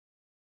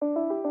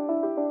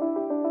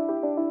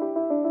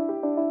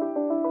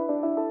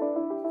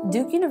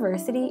Duke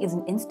University is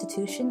an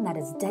institution that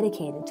is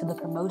dedicated to the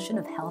promotion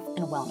of health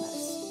and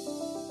wellness.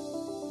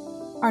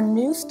 Our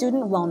new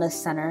Student Wellness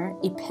Center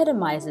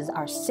epitomizes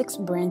our 6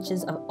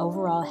 branches of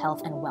overall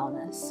health and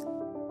wellness.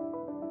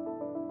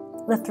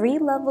 The 3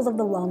 levels of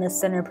the Wellness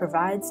Center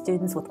provide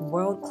students with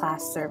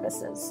world-class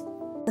services.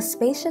 The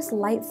spacious,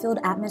 light-filled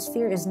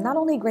atmosphere is not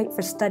only great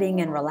for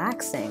studying and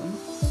relaxing,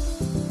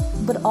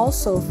 but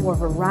also for a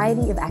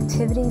variety of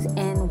activities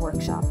and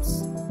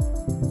workshops.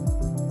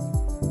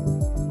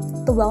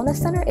 The Wellness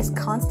Center is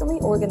constantly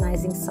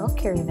organizing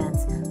self-care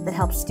events that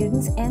help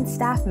students and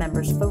staff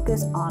members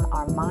focus on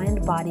our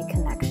mind-body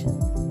connection.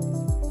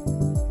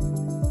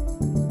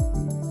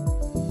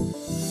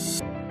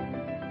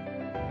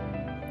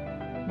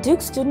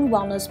 Duke Student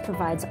Wellness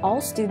provides all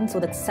students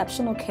with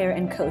exceptional care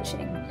and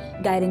coaching,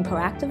 guiding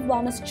proactive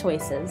wellness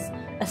choices,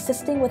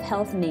 assisting with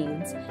health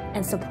needs,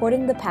 and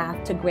supporting the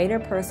path to greater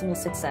personal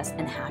success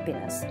and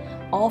happiness,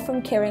 all from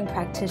caring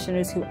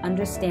practitioners who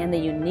understand the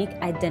unique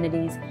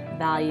identities,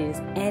 values,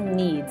 and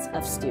needs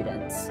of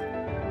students.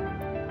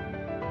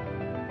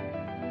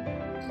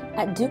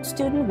 At Duke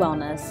Student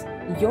Wellness,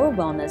 your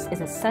wellness is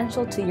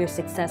essential to your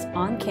success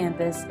on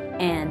campus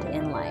and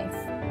in life.